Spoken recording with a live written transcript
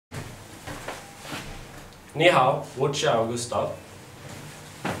Ni hao, 我叫 Gustav.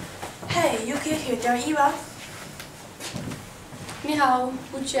 Hej, jag heter Eva. Ni hao,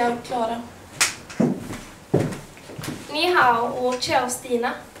 我叫 Clara. Ni hao, 我叫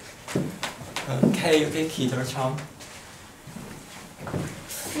Stina. Hej, jag heter Tom.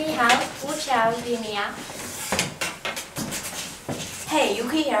 Ni hao, 我叫 Linnea. Hej, jag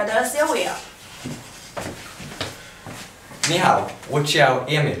heter Sylvia. Ni hao, 我叫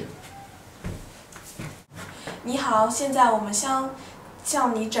Emil. 你好，现在我们向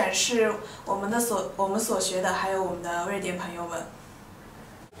你展示我们所学的，还有我们的瑞典朋友们。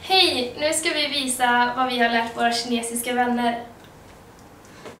 Hej, nu ska vi visa vad vi har lärt våra kinesiska vänner.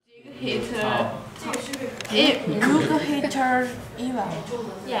 You heter Eva.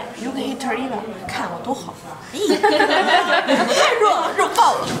 Yeah. You heter Eva. 看我多好。太弱了，弱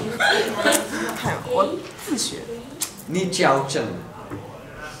爆了。看我自学。你矫正。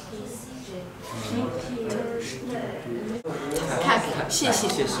看，谢谢。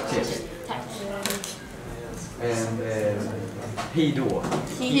Hej då.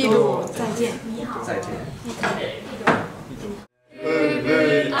 再见。再见。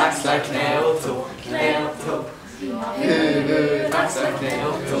Huvud, axlar, knä och tå, knä och tå. Huvud, axlar, knä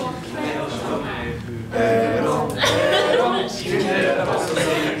och tå, knä och tå. Öron, knä och tå.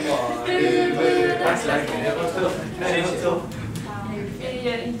 Huvud, axlar, knä och tå, knä och tå.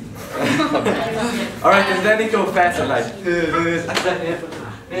 Alright, and then it goes faster, like huvud, axlar, knä och tå,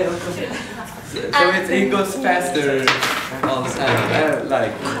 knä och tå. So it goes faster on time,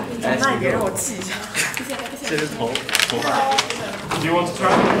 like. 慢一点，让我记一下。 Do you want to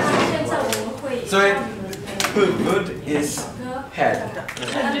try? So huvud is head.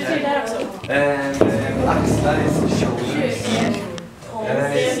 And axlar is shoulders. And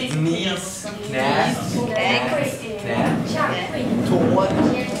then it's knees, knä, tå.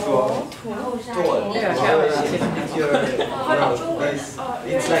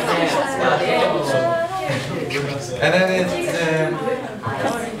 It's like hands. And then it's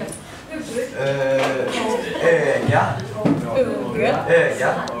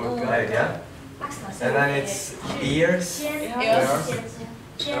öga. And then it's ears.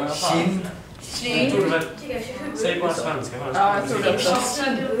 Shin. Säg bara svenska.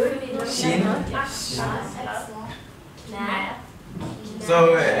 Shin. So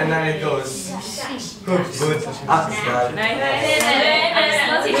and then it goes huvud, axlar.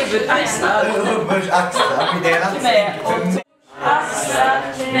 Huvud, axlar. Det är alltså Axlar,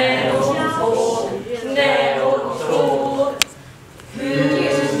 knä och tå, knä och tå.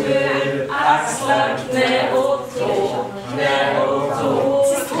 Huvud, axlar, knä och tå, knä och tå.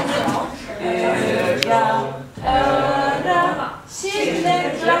 Öga, öra, kinden,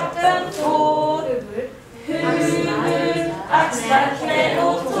 klappen, tå. Huvud, axlar, knä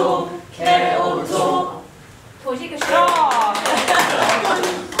och tå, knä och tå. Bra!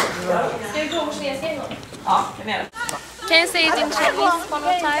 Ska vi gå på kinesiska en gång? Ja, kan jag. Can you say it in Chinese one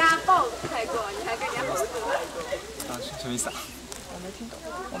more time? 什么意思啊？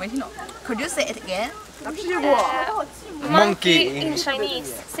我没听懂。Could you say it again？ Monkey in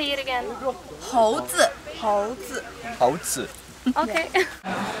Chinese. Say it again. 猴子。 猴子。 Okay.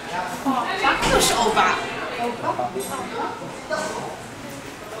 就是欧巴。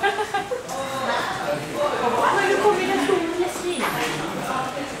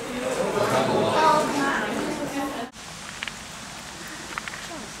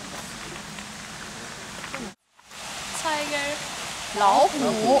Tiger. 老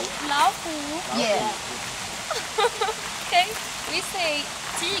虎。 Yeah. Okay. We say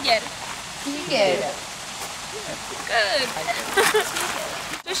tiger. Tiger. Good.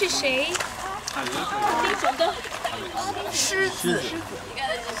 这是谁？狮子。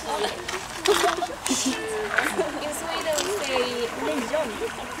 In Sweden we say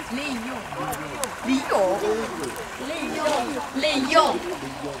利用。 great. 利用。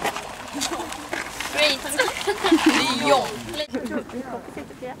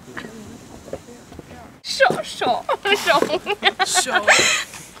熊。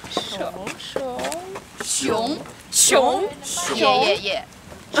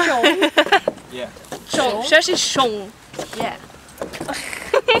耶。熊，这是熊。 Yeah.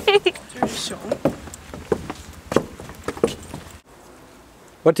 这是熊。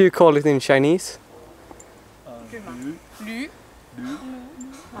 What do you call it in Chinese? 驴。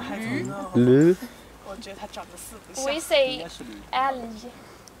 Lu. 我觉得它长得似不像。 We say älg.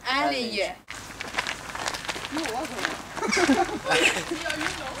 Älg.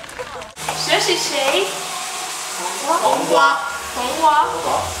 这是谁？黄瓜。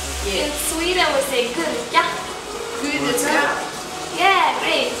 In Sweden we say gurka. Gurka. Yeah,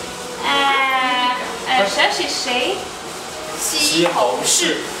 great. Kött. 是谁？西红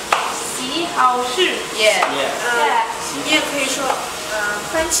柿。西红柿。耶。你也可以说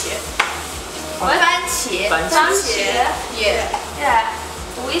番茄。番茄。番茄。耶。 Yeah.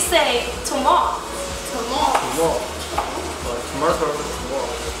 We say tomato. Tomato.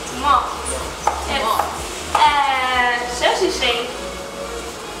 Tomato. 这是谁？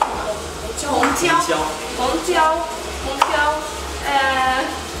红椒。红椒。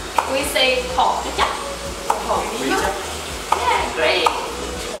We say 烤鸭。Yeah, great.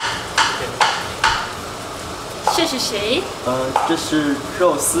 这是谁？这是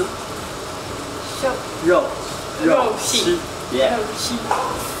肉丝。肉丝。Yeah.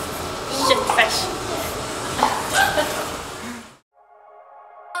 是番茄。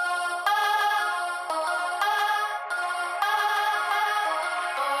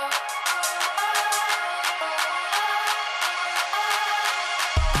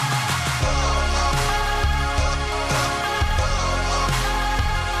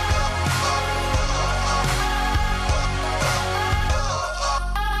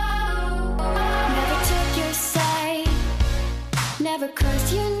Never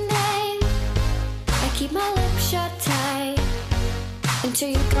cursed your name. I keep my lips shut tight until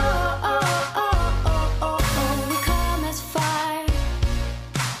you go. We come as far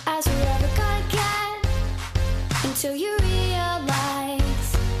as we're ever gonna get until you realize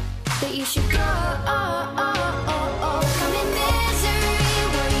that you should go. Come in misery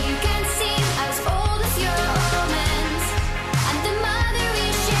where you can seem as old as your omens, and the mother we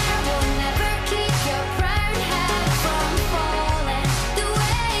share will never keep your proud head from falling. The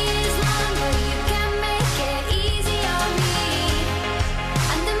way is long, but you can make it easy on me.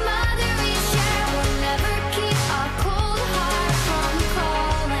 And the mother we share will never keep our cold heart from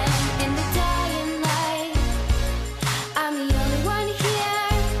calling. In the dying light, I'm the only one here,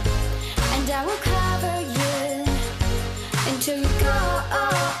 and I will cover you until you go.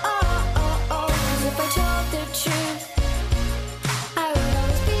 'Cause if I told the truth, I would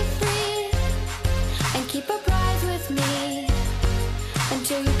always be free and keep a prize with me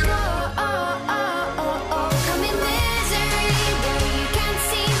until you go. Come in misery where you can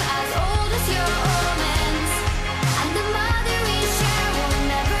seem as old as your omens, and the mother we share will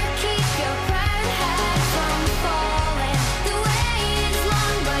never keep your proud head from falling. The way is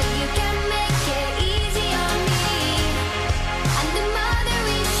long, but you can make it easy on me. And the mother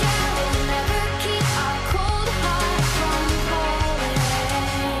we share will never keep our cold heart from falling.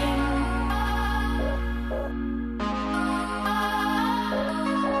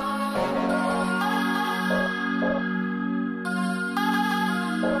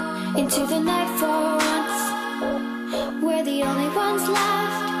 Into the night for once, we're the only ones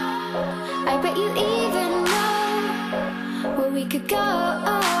left. I bet you even know where we could go.